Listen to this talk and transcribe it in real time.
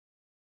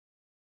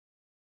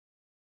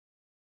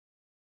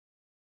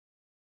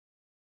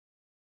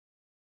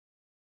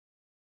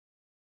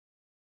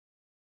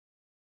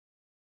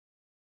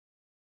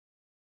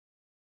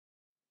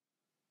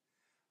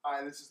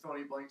Hi, this is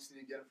Tony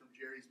Blankston again from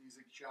Jerry's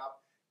Music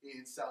Shop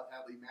in South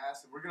Hadley,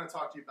 Mass. And we're going to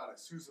talk to you about a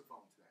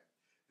sousaphone today.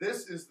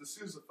 This is the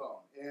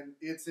sousaphone, and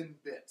it's in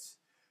bits.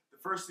 The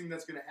first thing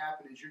that's going to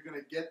happen is you're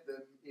going to get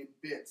them in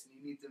bits, and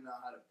you need to know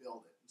how to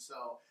build it. And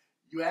so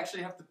you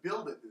actually have to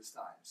build it this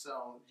time.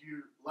 So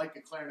you're like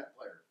a clarinet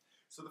player.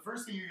 So the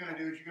first thing you're going to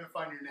do is you're going to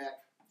find your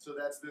neck. So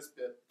that's this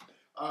bit.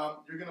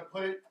 You're going to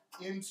put it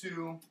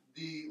into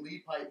the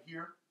lead pipe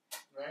here,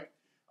 right?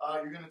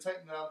 You're going to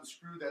tighten down the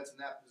screw that's in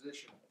that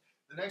position.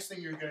 The next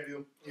thing you're going to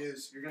do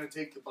is you're going to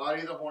take the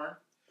body of the horn.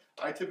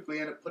 I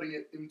typically end up putting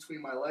it in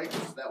between my legs,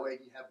 so that way I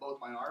can have both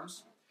my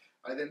arms.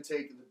 I then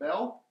take the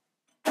bell,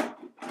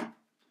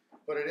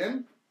 put it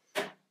in.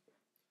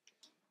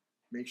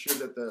 Make sure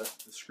that the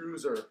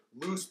screws are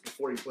loose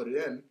before you put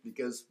it in,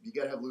 because you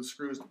got to have loose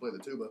screws to play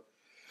the tuba.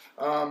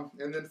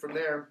 And then from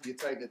there, you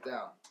tighten it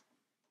down.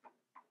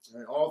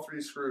 Right, all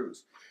three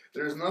screws.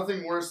 There's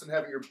nothing worse than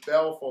having your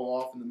bell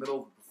fall off in the middle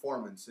of a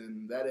performance,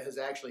 and that has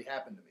actually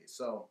happened to me.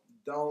 So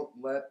don't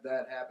let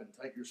that happen.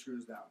 Tighten your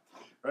screws down.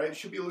 Right? It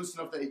should be loose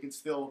enough that you can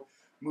still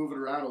move it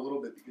around a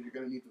little bit, because you're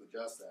going to need to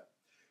adjust that.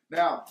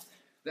 Now,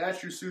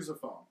 that's your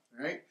sousaphone.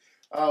 Right?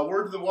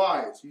 Word to the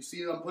wise. You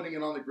see I'm putting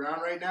it on the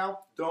ground right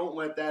now? Don't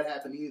let that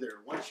happen either.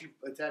 Once you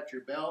attach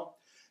your bell,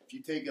 if you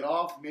take it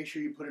off, make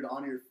sure you put it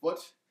on your foot,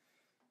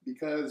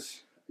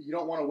 because you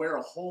don't want to wear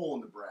a hole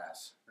in the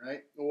brass,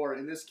 right? Or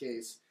in this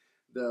case,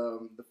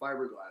 the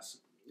fiberglass.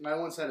 I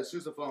once had a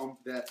sousaphone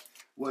that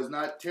was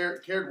not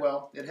cared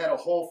well. It had a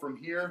hole from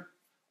here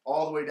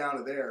all the way down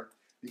to there,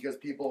 because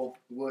people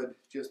would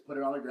just put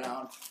it on the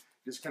ground,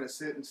 just kind of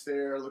sit and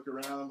stare, look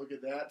around, look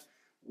at that,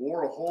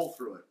 wore a hole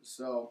through it.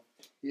 So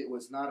it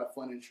was not a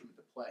fun instrument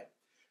to play.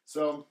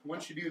 So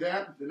once you do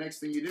that, the next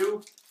thing you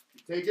do,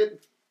 you take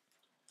it,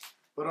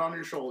 put it on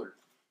your shoulder.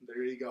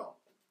 There you go.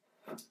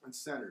 It's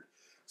centered.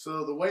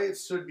 So the way it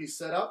should be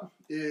set up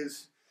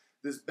is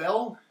this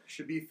bell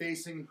should be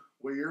facing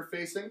where you're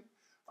facing.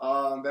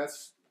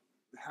 That's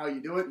how you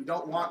do it. You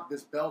don't want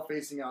this bell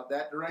facing out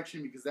that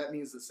direction, because that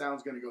means the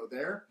sound's going to go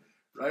there,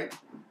 right?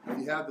 If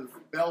you have the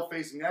bell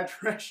facing that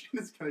direction,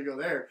 it's going to go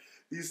there.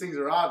 These things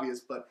are obvious,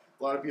 but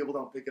a lot of people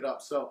don't pick it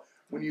up. So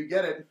when you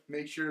get it,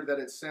 make sure that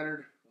it's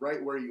centered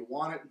right where you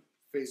want it,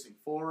 facing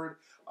forward.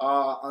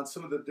 On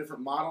some of the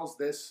different models,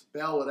 this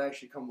bell would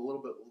actually come a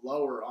little bit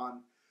lower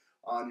on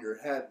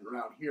your head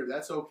around here.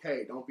 That's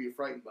okay. Don't be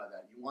frightened by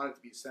that. You want it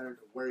to be centered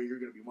to where you're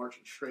going to be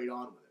marching straight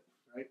on with it,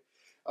 right?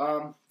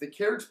 The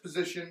carriage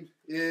position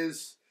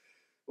is,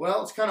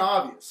 well, it's kind of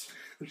obvious.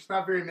 There's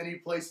not very many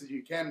places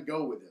you can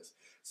go with this.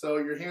 So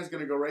your hand's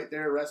going to go right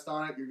there, rest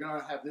on it. You're going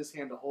to have this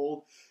hand to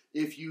hold.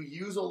 If you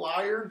use a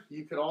lyre,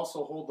 you could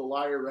also hold the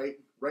lyre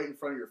right in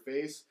front of your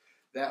face.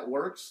 That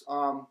works.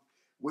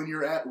 When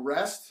you're at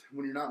rest,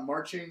 when you're not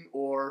marching,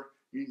 or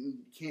you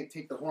can't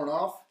take the horn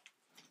off,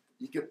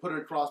 you could put it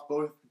across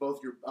both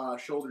your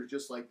shoulders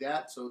just like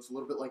that, so it's a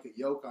little bit like a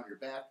yoke on your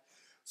back.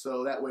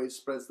 So that way it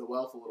spreads the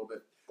wealth a little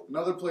bit.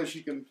 Another place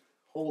you can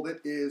hold it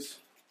is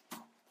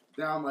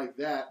down like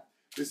that.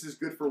 This is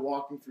good for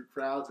walking through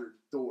crowds or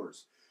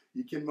doors.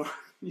 You can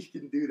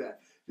do that.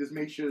 Just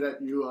make sure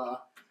that you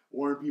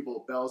warn people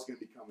a bell's going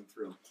to be coming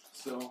through.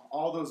 So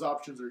all those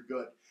options are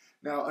good.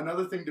 Now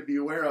another thing to be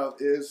aware of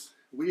is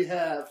we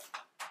have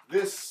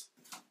this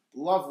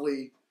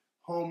lovely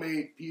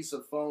homemade piece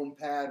of foam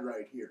pad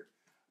right here.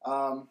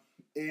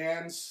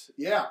 And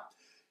yeah,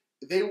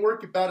 they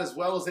work about as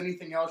well as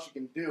anything else you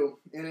can do,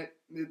 and it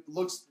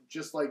looks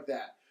just like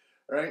that,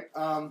 right?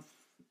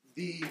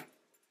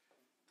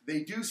 They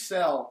do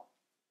sell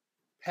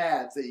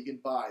pads that you can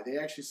buy. They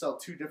actually sell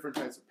two different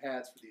types of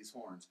pads for these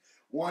horns.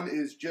 One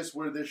is just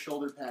where this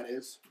shoulder pad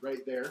is,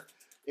 right there,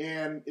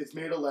 and it's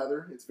made of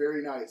leather. It's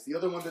very nice. The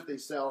other one that they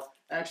sell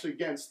actually,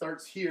 again,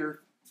 starts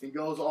here and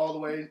goes all the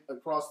way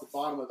across the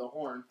bottom of the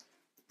horn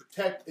to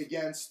protect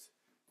against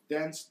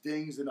dents,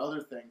 dings, and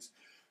other things.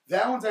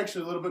 That one's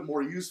actually a little bit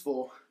more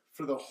useful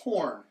for the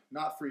horn,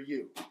 not for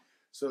you.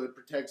 So it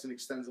protects and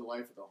extends the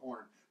life of the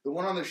horn. The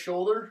one on the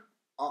shoulder,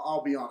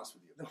 I'll be honest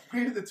with you, the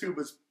weight of the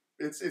tuba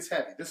is it's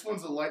heavy. This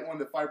one's a light one.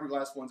 The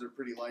fiberglass ones are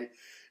pretty light.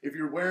 If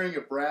you're wearing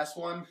a brass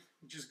one,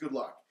 just good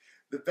luck.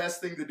 The best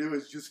thing to do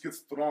is just get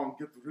strong,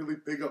 get really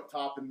big up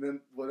top, and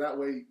then, well, that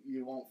way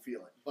you won't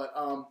feel it. But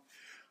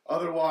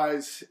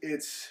otherwise,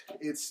 it's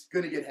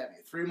going to get heavy.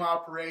 A 3-mile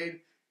parade,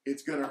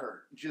 it's going to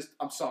hurt.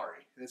 I'm sorry.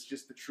 That's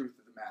just the truth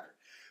of the matter.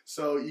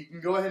 So you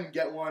can go ahead and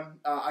get one.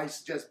 I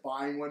suggest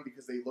buying one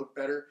because they look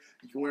better.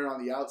 You can wear it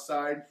on the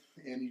outside,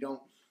 and you don't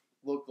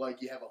look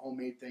like you have a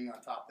homemade thing on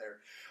top there.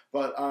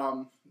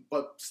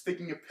 But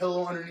sticking a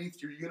pillow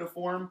underneath your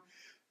uniform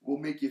will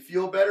make you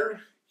feel better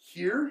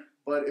here,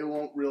 but it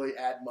won't really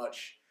add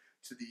much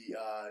to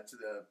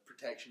the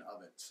protection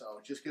of it. So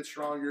just get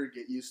stronger,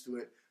 get used to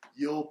it.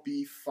 You'll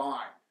be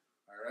fine.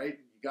 All right?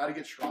 You got to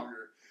get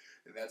stronger,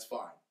 and that's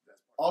fine.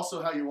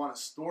 Also, how you want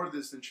to store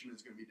this instrument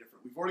is going to be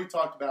different. We've already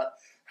talked about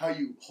how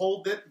you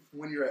hold it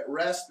when you're at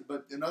rest,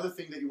 but another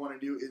thing that you want to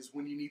do is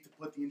when you need to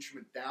put the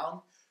instrument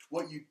down.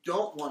 What you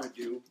don't want to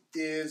do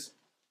is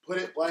put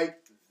it like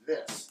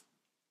this.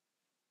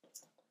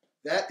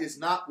 That is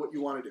not what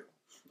you want to do.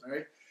 All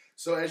right.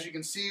 So as you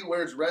can see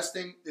where it's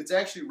resting, it's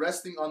actually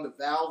resting on the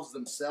valves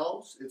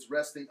themselves. It's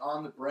resting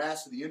on the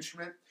brass of the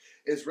instrument.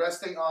 It's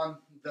resting on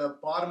the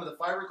bottom of the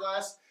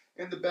fiberglass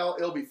and the bell.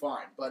 It'll be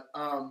fine. But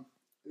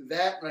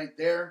that right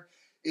there,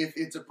 if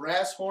it's a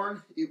brass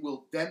horn, it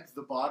will dent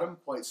the bottom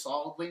quite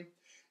solidly.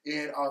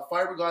 And a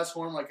fiberglass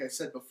horn, like I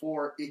said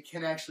before, it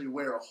can actually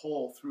wear a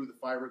hole through the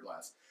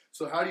fiberglass.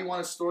 So how do you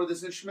want to store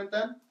this instrument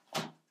then?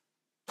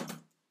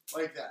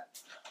 Like that.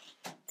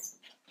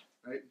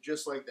 Right?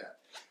 Just like that.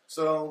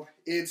 So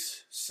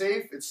it's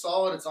safe, it's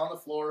solid, it's on the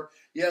floor.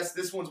 Yes,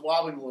 this one's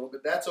wobbling a little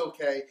bit. That's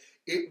okay.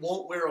 It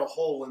won't wear a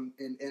hole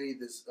in any of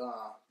this,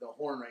 the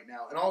horn right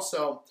now. And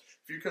also,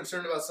 if you're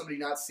concerned about somebody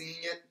not seeing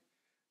it,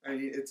 I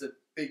mean, it's a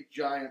big,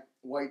 giant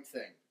white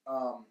thing.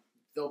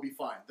 They'll be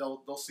fine.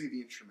 They'll see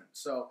the instrument.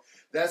 So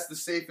that's the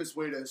safest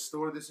way to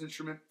store this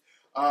instrument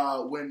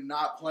when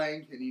not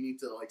playing and you need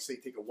to, like, say,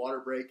 take a water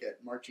break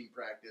at marching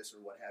practice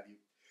or what have you.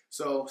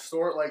 So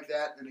store it like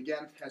that. And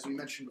again, as we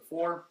mentioned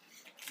before,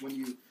 when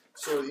you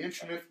store the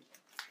instrument,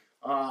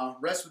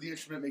 rest with the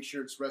instrument. Make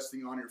sure it's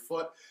resting on your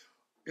foot.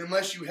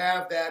 Unless you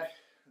have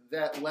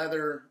that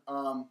leather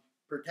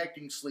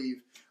protecting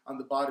sleeve on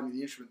the bottom of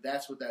the instrument,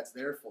 that's what that's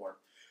there for.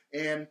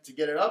 And to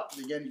get it up,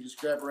 again, you just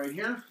grab it right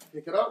here,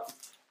 pick it up,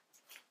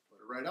 put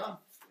it right on.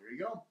 There you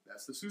go.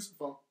 That's the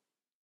sousaphone.